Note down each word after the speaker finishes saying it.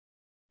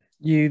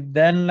You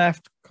then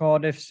left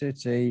Cardiff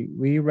City.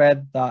 We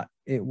read that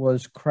it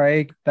was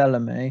Craig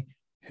Bellamy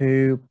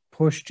who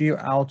pushed you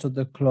out of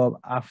the club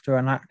after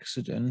an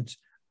accident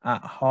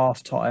at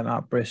half-time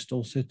at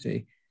Bristol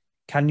City.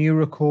 Can you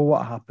recall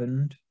what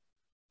happened?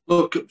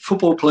 Look,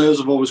 football players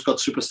have always got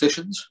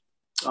superstitions.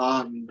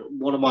 And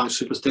one of my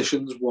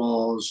superstitions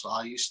was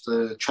I used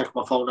to check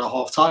my phone at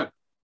half-time.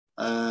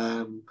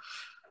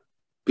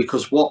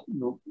 Because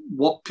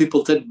what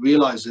people didn't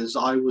realise is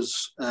I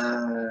was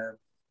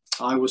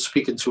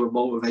speaking to a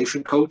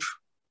motivation coach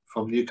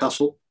from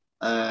Newcastle,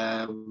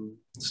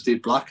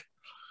 Steve Black,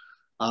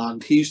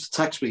 and he used to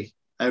text me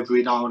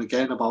every now and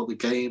again about the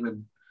game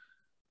and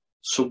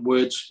some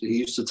words he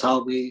used to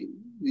tell me.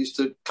 He used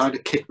to kind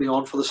of kick me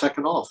on for the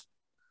second half,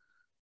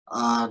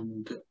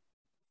 and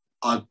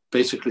I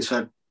basically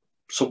said,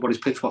 somebody's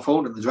pinched my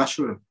phone in the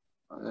dressing room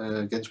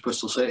against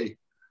Bristol City.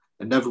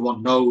 And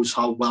everyone knows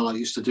how well I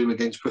used to do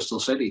against Bristol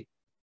City.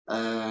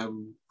 I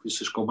used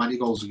to score many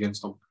goals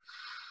against them.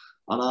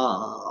 And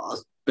I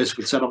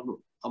basically said,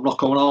 I'm not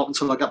going out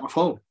until I get my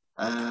phone.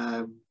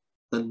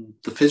 Then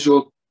the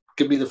physio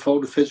gave me the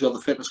phone, the physio,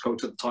 the fitness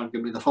coach at the time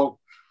gave me the phone.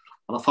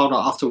 And I found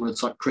out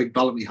afterwards that Craig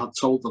Bellamy had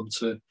told them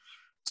to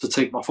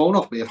take my phone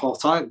off me at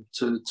half-time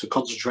to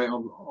concentrate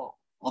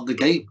on the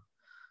game.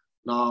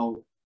 Now,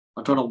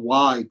 I don't know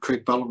why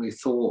Craig Bellamy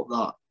thought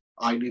that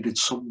I needed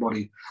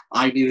somebody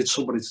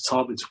to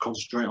tell me to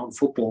concentrate on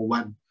football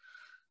when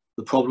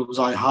the problems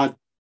I had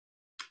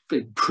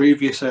in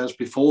previous years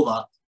before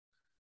that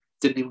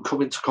didn't even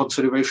come into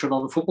consideration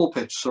on the football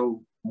pitch.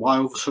 So why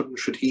all of a sudden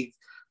should he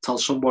tell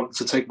someone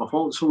to take my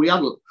phone? So we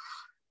had a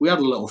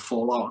little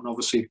fallout, and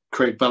obviously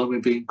Craig Bellamy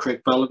being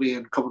Craig Bellamy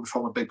and coming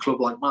from a big club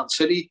like Man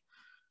City,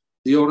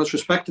 the owners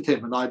respected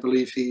him, and I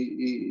believe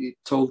he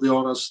told the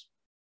owners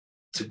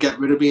to get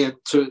rid of me and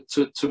to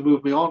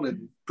move me on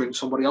and bring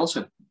somebody else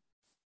in.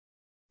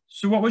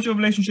 So what was your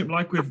relationship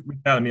like with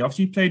Bellamy?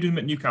 Obviously, you played with him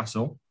at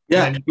Newcastle.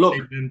 Yeah, and then you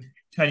played with him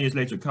 10 years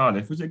later at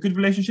Cardiff. Was it a good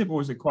relationship, or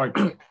was it quite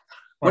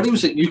when he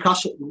was at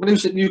Newcastle,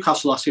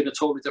 I seen a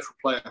totally different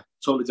player,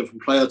 totally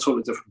different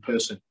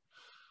person.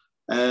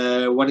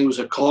 When he was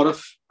at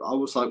Cardiff, I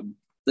was like,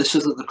 this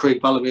isn't the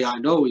Craig Bellamy I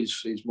know.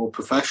 He's more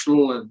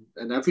professional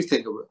and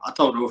everything. I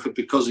don't know if it's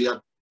because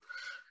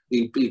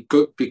he'd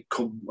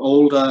become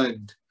older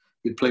and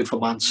he played for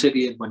Man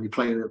City, and when you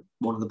play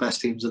one of the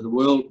best teams in the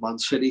world, Man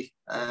City,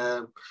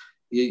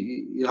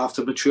 you have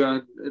to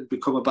mature and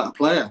become a better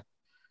player.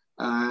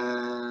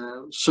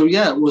 So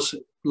yeah, it was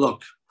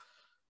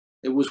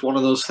one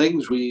of those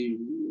things.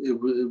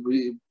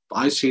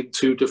 I seen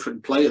two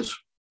different players,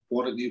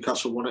 one at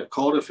Newcastle, one at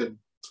Cardiff, and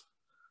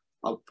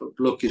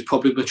look, he's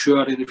probably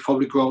matured and he's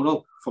probably grown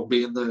up from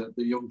being the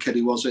young kid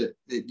he was at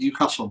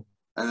Newcastle.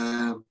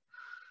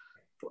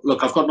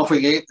 Look, I've got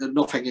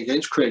nothing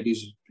against Craig.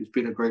 He's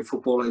been a great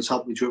footballer. He's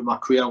helped me during my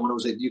career when I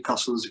was at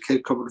Newcastle as a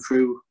kid coming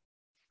through.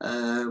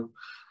 And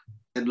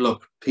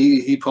look,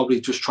 he probably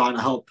just trying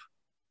to help.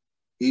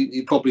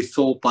 He probably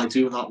thought by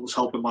doing that was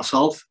helping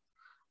myself,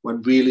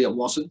 when really it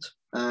wasn't.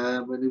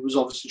 And he was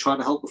obviously trying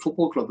to help the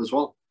football club as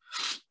well.